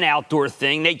 We have an outdoor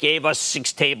thing. They gave us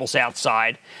 6 tables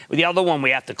outside. With the other one,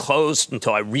 we have to close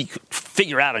until I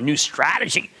figure out a new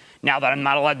strategy. Now that I'm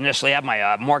not allowed to necessarily have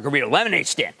my margarita lemonade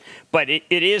stand. But it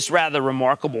is rather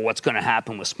remarkable what's going to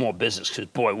happen with small business because,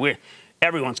 boy,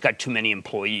 everyone's got too many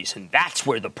employees. And that's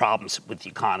where the problems with the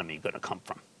economy are going to come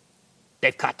from.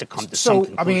 They've got to come to some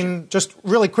conclusion. I mean, just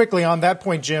really quickly on that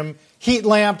point, Jim, heat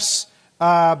lamps,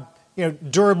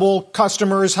 durable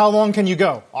customers, how long can you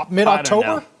go?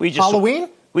 Mid-October? Halloween?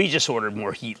 We just ordered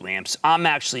more heat lamps. I'm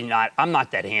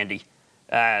not that handy.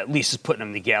 Lisa's putting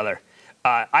them together.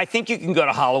 I think you can go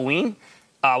to Halloween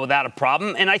without a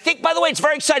problem. And I think, by the way, it's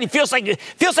very exciting. Feels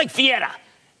like Vienna,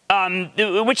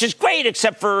 which is great,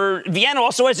 except for Vienna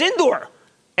also has indoor.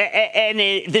 And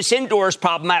this indoor is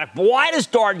problematic. Why does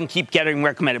Darden keep getting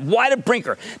recommended? Why did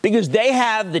Brinker? Because they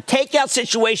have the takeout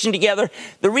situation together.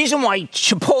 The reason why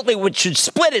Chipotle should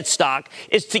split its stock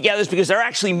is together is because they're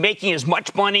actually making as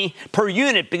much money per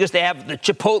unit because they have the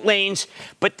Chipotlanes.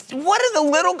 But what are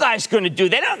the little guys going to do?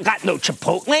 They don't got no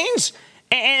Chipotlanes.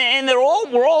 And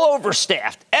we're all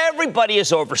overstaffed. Everybody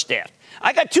is overstaffed.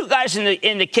 I got 2 guys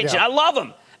in the kitchen. Yeah. I love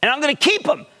them, and I'm going to keep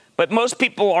them. But most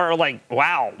people are like,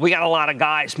 wow, we got a lot of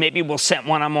guys. Maybe we'll send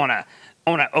one. I'm on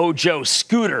a Ojo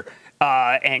scooter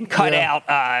and cut out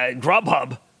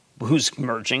Grubhub, who's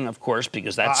merging, of course,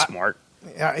 because that's smart.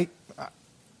 I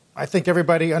think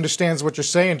everybody understands what you're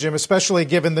saying, Jim, especially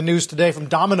given the news today from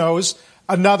Domino's.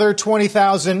 Another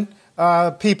 20,000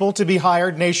 people to be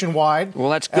hired nationwide.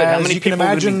 Well, that's good. How many you can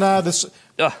imagine this?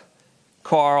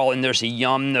 Carl, and there's a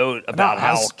yum note about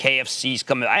how KFC's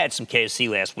coming. I had some KFC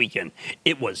last weekend.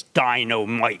 It was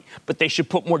dynamite, but they should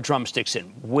put more drumsticks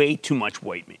in. Way too much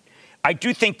white meat. I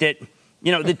do think that,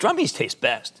 the drummies taste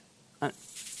best.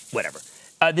 Whatever.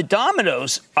 The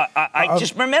Domino's, I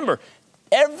just remember,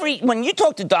 when you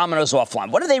talk to Domino's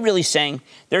offline, what are they really saying?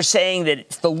 They're saying that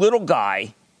it's the little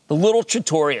guy, the little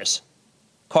Trattorias.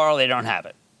 Carl, they don't have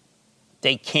it.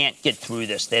 They can't get through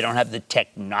this. They don't have the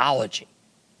technology.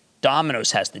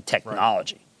 Domino's has the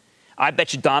technology. Right. I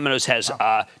bet you Domino's has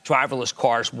driverless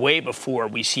cars way before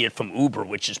we see it from Uber,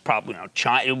 which is probably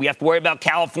China. We have to worry about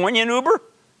California and Uber?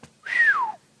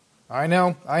 Whew. I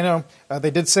know. They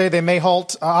did say they may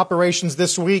halt operations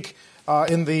this week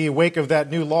in the wake of that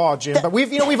new law, Jim. But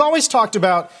we've always talked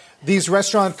about these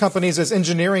restaurant companies as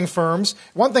engineering firms.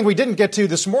 One thing we didn't get to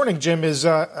this morning, Jim, is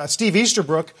Steve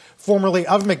Easterbrook, formerly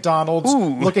of McDonald's,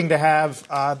 looking to have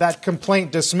that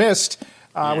complaint dismissed.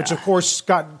 Which, of course,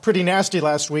 got pretty nasty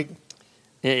last week.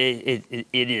 It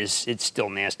is. It's still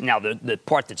nasty. Now, the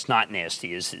part that's not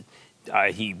nasty is that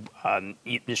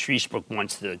Mr. Easterbrook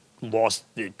wants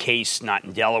the case not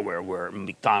in Delaware, where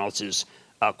McDonald's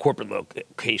corporate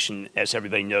location, as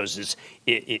everybody knows,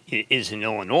 is in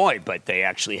Illinois, but they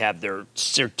actually have their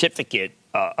certificate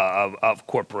of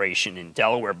corporation in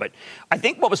Delaware. But I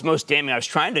think what was most damning, I was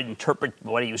trying to interpret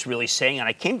what he was really saying, and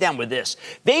I came down with this.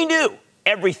 They knew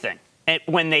everything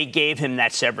when they gave him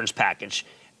that severance package.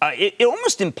 It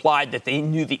almost implied that they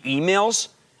knew the emails,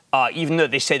 even though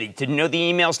they say they didn't know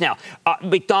the emails. Now,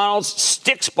 McDonald's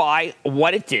sticks by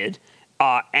what it did.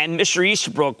 And Mr.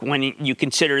 Easterbrook, when you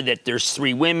consider that there's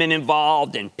 3 women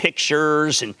involved and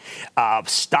pictures and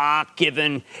stock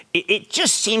given, it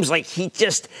just seems like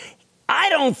I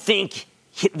don't think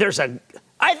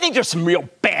I think there's some real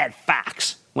bad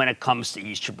facts when it comes to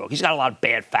Easterbrook. He's got a lot of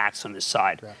bad facts on his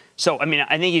side. Yeah. So, I mean,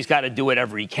 I think he's got to do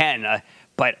whatever he can,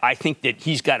 but I think that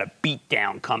he's got a beat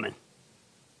down coming.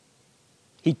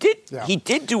 He did. Yeah. He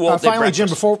did do all day finally, breakfast. Jim,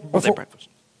 before breakfast.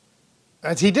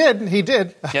 He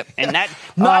did. Yep, and that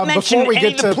not mentioned before we any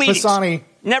get of the to pleadings. Pisani,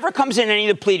 never comes in any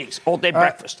of the pleadings. All day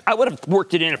breakfast. I would have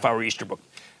worked it in if I were Easterbrook.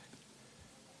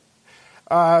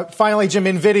 Finally, Jim,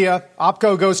 NVIDIA,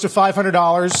 OPCO goes to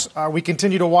 $500. We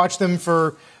continue to watch them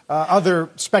for other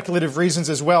speculative reasons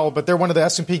as well, but they're one of the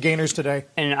S&P gainers today.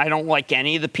 And I don't like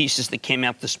any of the pieces that came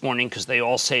out this morning because they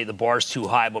all say the bar's too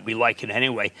high, but we like it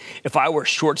anyway. If I were a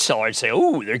short seller, I'd say,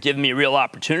 oh, they're giving me a real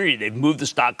opportunity. They've moved the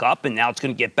stock up, and now it's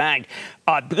going to get banged.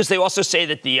 Because they also say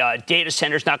that the data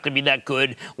center's not going to be that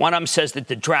good. One of them says that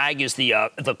the drag is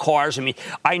the cars. I mean,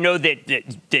 I know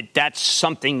that's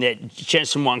something that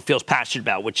Jensen Huang feels passionate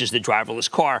about, which is the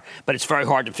driverless car, but it's very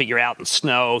hard to figure out in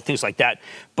snow, things like that.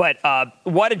 But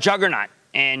what a juggernaut.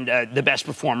 And the best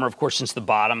performer, of course, since the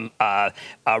bottom,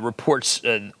 reports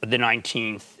the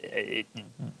 19th.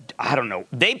 I don't know.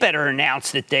 They better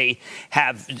announce that they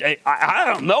have. I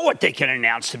don't know what they can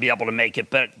announce to be able to make it,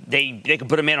 but they can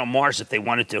put a man on Mars if they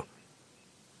wanted to.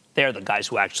 They're the guys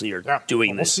who actually are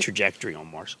doing this trajectory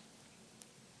on Mars,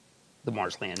 the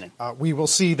Mars landing. We will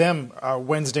see them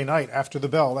Wednesday night after the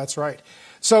bell. That's right.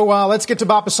 So let's get to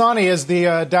Bob Pisani as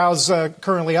the Dow's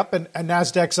currently up and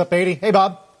NASDAQ's up 80. Hey,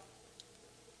 Bob.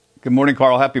 Good morning,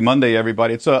 Carl. Happy Monday,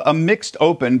 everybody. It's a mixed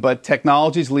open, but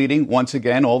technology's leading once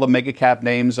again. All the mega cap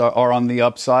names are on the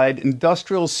upside.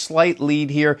 Industrial's slight lead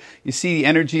here. You see the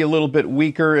energy a little bit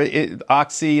weaker.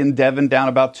 Oxy and Devon down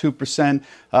about 2%.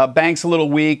 Banks a little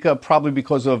weak, probably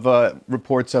because of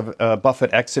reports of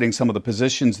Buffett exiting some of the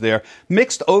positions there.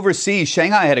 Mixed overseas.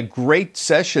 Shanghai had a great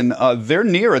session. They're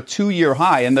near a 2-year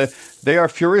high, and they are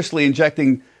furiously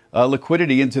injecting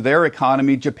liquidity into their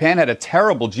economy. Japan had a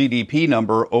terrible GDP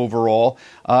number overall.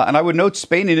 And I would note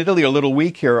Spain and Italy are a little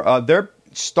weak here. They're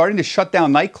starting to shut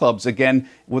down nightclubs again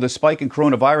with a spike in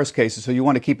coronavirus cases. So you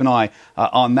want to keep an eye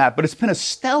on that. But it's been a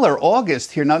stellar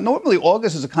August here. Now, normally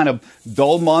August is a kind of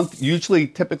dull month,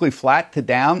 typically flat to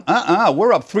down.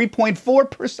 We're up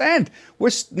 3.4%. We're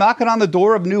knocking on the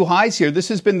door of new highs here. This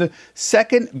has been the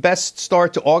second best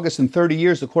start to August in 30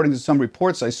 years, according to some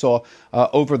reports I saw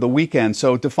over the weekend.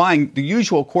 So defying the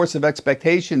usual course of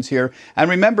expectations here. And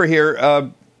remember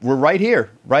here, we're right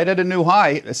here, right at a new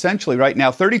high, essentially right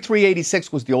now.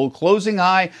 33.86 was the old closing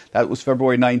high. That was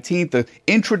February 19th. The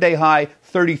intraday high,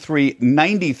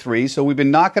 33.93. So we've been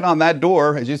knocking on that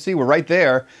door. As you see, we're right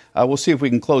there. We'll see if we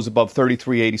can close above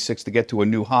 33.86 to get to a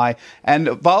new high. And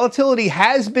volatility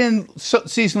has been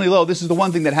seasonally low. This is the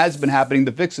one thing that has been happening.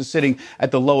 The VIX is sitting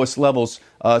at the lowest levels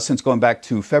since going back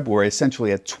to February,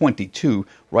 essentially at 22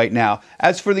 right now.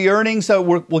 As for the earnings,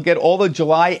 we'll get all the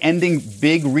July ending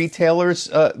big retailers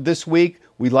this week.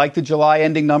 We like the July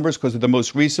ending numbers because they're the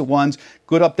most recent ones.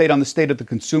 Good update on the state of the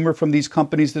consumer from these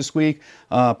companies this week,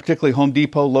 particularly Home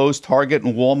Depot, Lowe's, Target,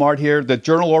 and Walmart here. The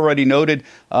Journal already noted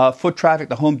foot traffic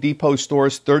to Home Depot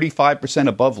stores 35%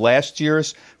 above last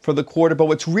year's for the quarter. But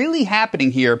what's really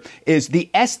happening here is the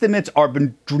estimates are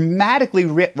been dramatically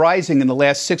rising in the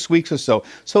last 6 weeks or so.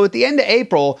 So at the end of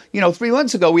April, 3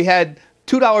 months ago, we had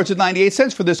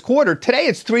 $2.98 for this quarter. Today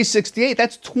it's $3.68.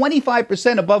 That's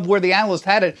 25% above where the analyst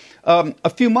had it a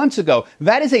few months ago.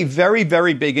 That is a very,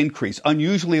 very big increase,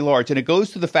 unusually large. And it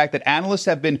goes to the fact that analysts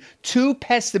have been too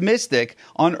pessimistic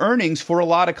on earnings for a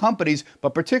lot of companies,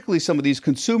 but particularly some of these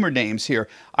consumer names here.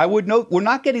 I would note we're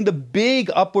not getting the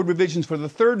big upward revisions for the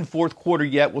third and fourth quarter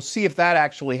yet. We'll see if that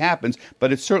actually happens,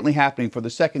 but it's certainly happening for the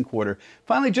second quarter.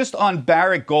 Finally, just on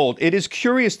Barrick Gold, it is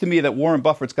curious to me that Warren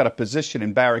Buffett's got a position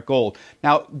in Barrick Gold.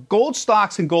 Now, gold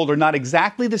stocks and gold are not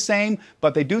exactly the same,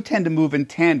 but they do tend to move in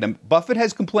tandem. Buffett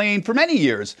has complained for many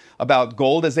years about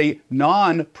gold as a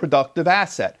non-productive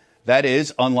asset. That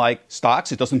is, unlike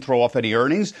stocks, it doesn't throw off any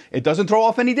earnings. It doesn't throw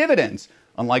off any dividends.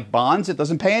 Unlike bonds, it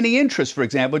doesn't pay any interest, for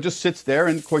example. It just sits there,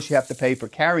 and, of course, you have to pay for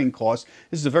carrying costs.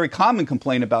 This is a very common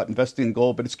complaint about investing in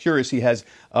gold, but it's curious he has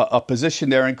a position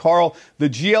there. And, Carl, the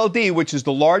GLD, which is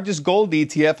the largest gold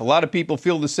ETF, a lot of people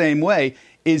feel the same way,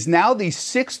 is now the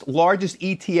 6th largest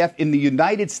ETF in the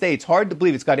United States. Hard to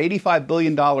believe. It's got $85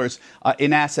 billion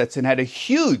in assets and had a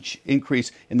huge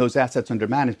increase in those assets under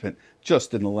management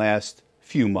just in the last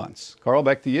few months. Carl,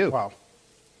 back to you. Wow.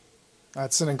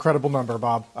 That's an incredible number,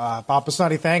 Bob. Bob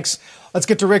Pisani, thanks. Let's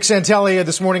get to Rick Santelli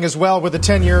this morning as well with the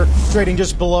 10-year trading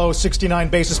just below 69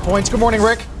 basis points. Good morning,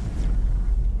 Rick.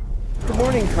 Good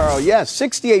morning, Carl. Yes,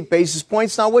 68 basis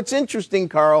points. Now, what's interesting,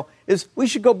 Carl, is we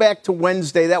should go back to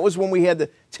Wednesday. That was when we had the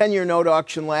 10-year note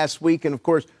auction last week. And, of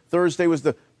course, Thursday was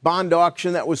the bond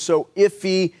auction that was so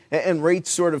iffy and rates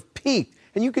sort of peaked.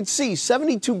 And you could see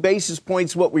 72 basis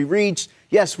points what we reached.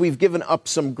 Yes, we've given up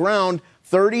some ground.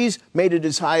 30s made it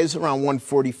as high as around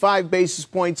 145 basis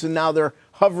points, and now they're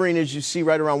hovering, as you see,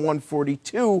 right around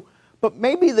 142. But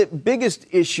maybe the biggest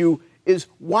issue is,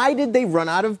 why did they run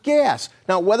out of gas?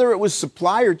 Now, whether it was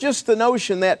supply or just the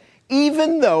notion that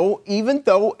even though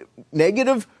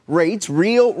negative rates,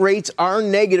 real rates are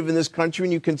negative in this country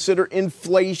when you consider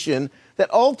inflation, that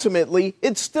ultimately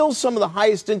it's still some of the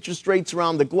highest interest rates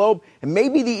around the globe. And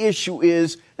maybe the issue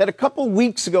is that a couple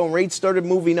weeks ago when rates started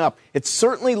moving up, it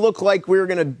certainly looked like we were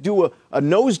going to do a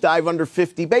nosedive under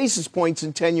 50 basis points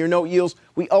in 10-year note yields.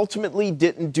 We ultimately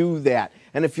didn't do that.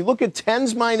 And if you look at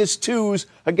 10s minus 2s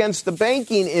against the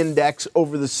banking index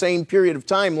over the same period of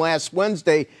time last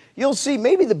Wednesday, you'll see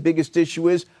maybe the biggest issue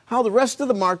is how the rest of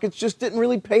the markets just didn't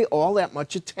really pay all that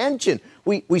much attention.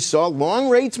 We saw long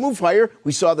rates move higher.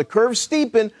 We saw the curve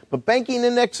steepen, but banking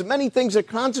index and many things that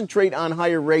concentrate on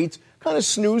higher rates kind of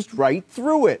snoozed right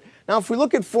through it. Now, if we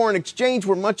look at foreign exchange,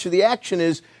 where much of the action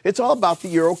is, it's all about the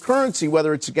euro currency,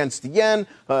 whether it's against the yen,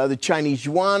 the Chinese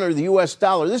yuan, or the U.S.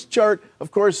 dollar. This chart,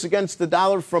 of course, is against the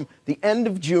dollar from the end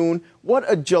of June. What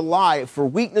a July for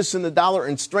weakness in the dollar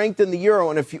and strength in the euro.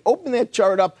 And if you open that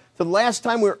chart up to the last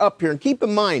time we were up here, and keep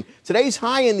in mind, today's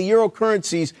high in the euro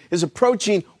currencies is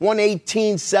approaching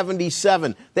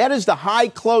 118.77. That is the high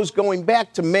close going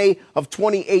back to May of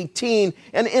 2018.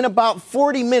 And in about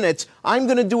 40 minutes, I'm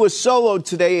going to do a solo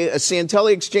today, a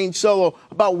Santelli Exchange solo,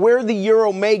 about where the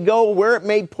euro may go, where it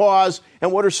may pause,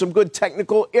 and what are some good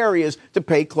technical areas to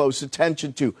pay close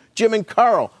attention to. Jim and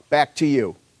Carl, back to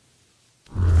you.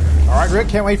 All right, Rick,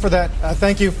 can't wait for that.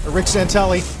 Thank you, Rick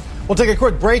Santelli. We'll take a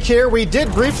quick break here. We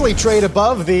did briefly trade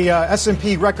above the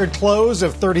S&P record close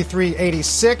of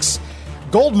 33.86.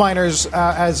 Gold miners,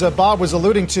 as Bob was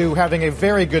alluding to, having a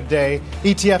very good day.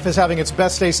 ETF is having its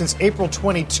best day since April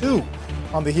 22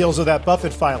 on the heels of that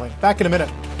Buffett filing. Back in a minute.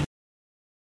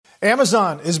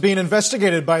 Amazon is being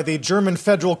investigated by the German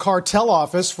Federal Cartel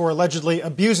Office for allegedly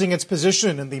abusing its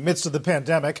position in the midst of the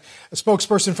pandemic. A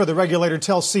spokesperson for the regulator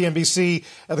tells CNBC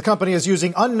the company is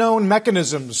using unknown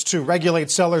mechanisms to regulate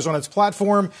sellers on its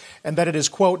platform, and that it is,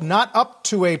 quote, not up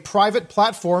to a private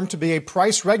platform to be a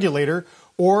price regulator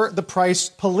or the price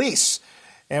police.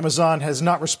 Amazon has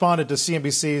not responded to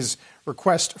CNBC's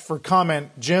request for comment.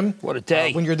 Jim, what a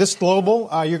day. When you're this global,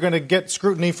 you're going to get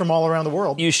scrutiny from all around the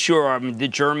world. You sure are. I mean, the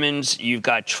Germans, you've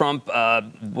got Trump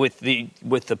with the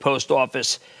post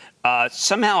office.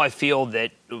 Somehow I feel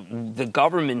that the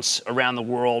governments around the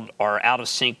world are out of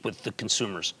sync with the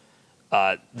consumers.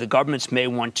 The governments may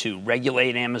want to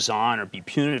regulate Amazon or be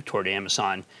punitive toward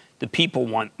Amazon. The people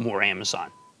want more Amazon.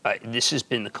 This has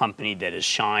been the company that has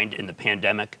shined in the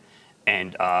pandemic.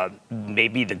 And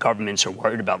maybe the governments are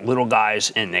worried about little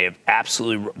guys, and they have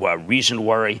absolutely reason to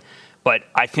worry. But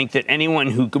I think that anyone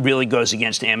who really goes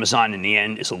against Amazon in the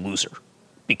end is a loser,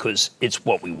 because it's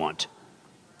what we want.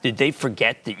 Did they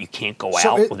forget that you can't go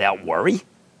out without worry?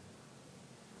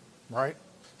 Right.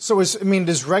 So,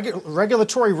 does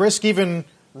regulatory risk even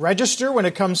register when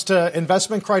it comes to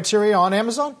investment criteria on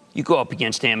Amazon? You go up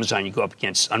against Amazon, you go up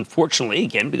against, unfortunately,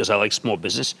 again, because I like small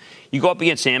business, you go up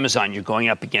against Amazon, you're going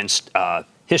up against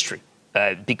history,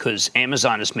 because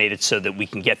Amazon has made it so that we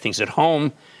can get things at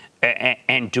home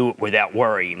and do it without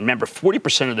worry. Remember,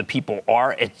 40% of the people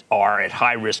are at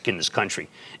high risk in this country,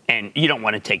 and you don't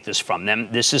want to take this from them.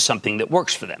 This is something that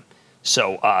works for them.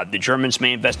 So the Germans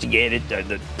may investigate it.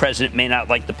 The president may not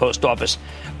like the post office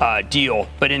deal.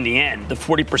 But in the end, the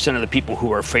 40% of the people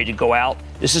who are afraid to go out,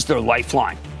 this is their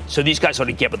lifeline. So these guys ought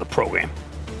to get with the program.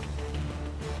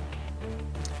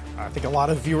 I think a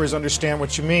lot of viewers understand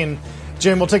what you mean.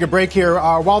 Jim, we'll take a break here.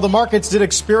 While the markets did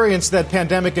experience that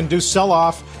pandemic-induced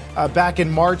sell-off back in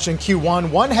March in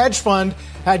Q1, one hedge fund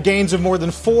had gains of more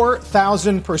than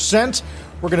 4,000%.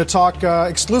 We're going to talk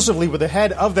exclusively with the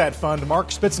head of that fund, Mark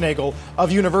Spitznagel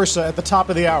of Universa, at the top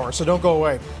of the hour, so don't go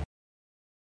away.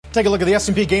 Take a look at the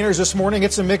S&P gainers this morning.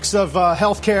 It's a mix of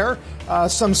healthcare,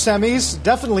 some semis,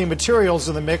 definitely materials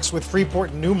in the mix, with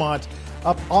Freeport and Newmont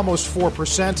up almost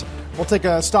 4%. We'll take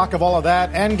a stock of all of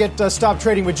that and get Stop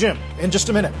Trading with Jim in just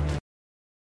a minute.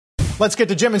 Let's get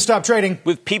to Jim and Stop Trading.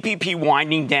 With PPP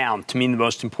winding down, to me, the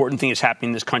most important thing that's happening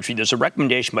in this country, there's a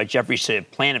recommendation by Jeffrey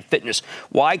Sibb, Planet Fitness.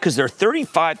 Why? Because there are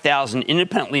 35,000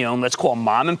 independently owned, let's call them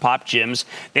mom and pop gyms.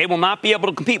 They will not be able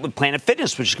to compete with Planet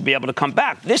Fitness, which could be able to come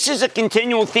back. This is a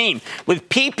continual theme. With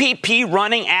PPP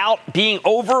running out, being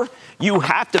over, you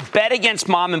have to bet against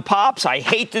mom and pops. I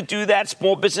hate to do that.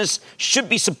 Small business should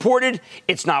be supported.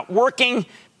 It's not working.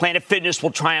 Planet Fitness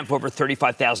will triumph over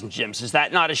 35,000 gyms. Is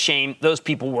that not a shame? Those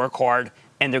people work hard,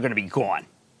 and they're going to be gone.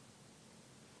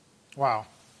 Wow.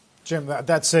 Jim,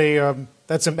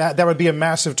 that would be a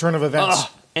massive turn of events.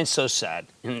 And so sad.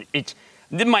 And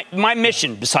my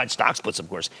mission, besides stock splits, of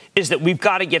course, is that we've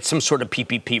got to get some sort of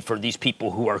PPP for these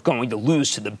people who are going to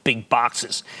lose to the big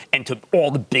boxes and to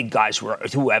all the big guys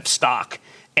who have stock,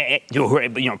 who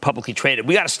are publicly traded.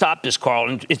 We got to stop this, Carl.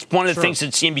 And it's one of the things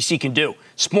that CNBC can do.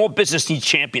 Small business needs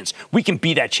champions. We can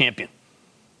be that champion.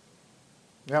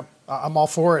 Yep, I'm all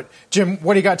for it. Jim,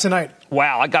 what do you got tonight?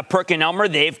 Wow, I got PerkinElmer.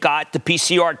 They've got the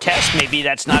PCR test. Maybe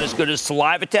that's not as good as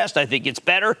saliva test. I think it's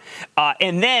better.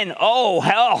 And then,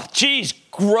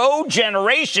 grow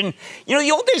generation.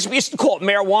 The old days we used to call it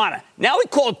marijuana. Now we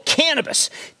call it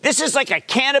cannabis. This is like a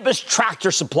cannabis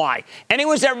Tractor Supply.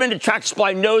 Anyone who's ever been to Tractor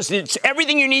Supply knows that it's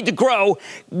everything you need to grow.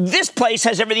 This place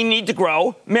has everything you need to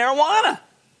grow marijuana.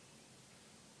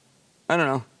 I don't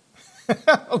know.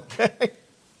 Okay.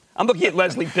 I'm looking at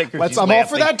Leslie Pickard. I'm all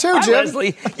for that too, Jim. Hi,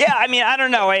 Leslie. Yeah, I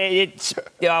don't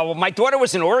know. My daughter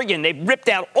was in Oregon. They ripped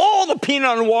out all the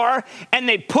Pinot Noir and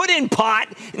they put in pot,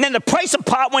 and then the price of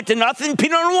pot went to nothing.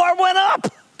 Pinot Noir went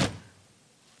up.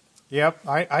 Yep,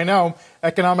 I know.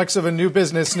 Economics of a new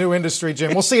business, new industry,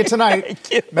 Jim. We'll see you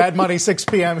tonight. Mad Money, 6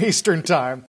 p.m. Eastern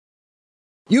Time.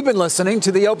 You've been listening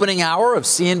to the opening hour of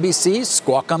CNBC's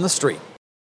Squawk on the Street.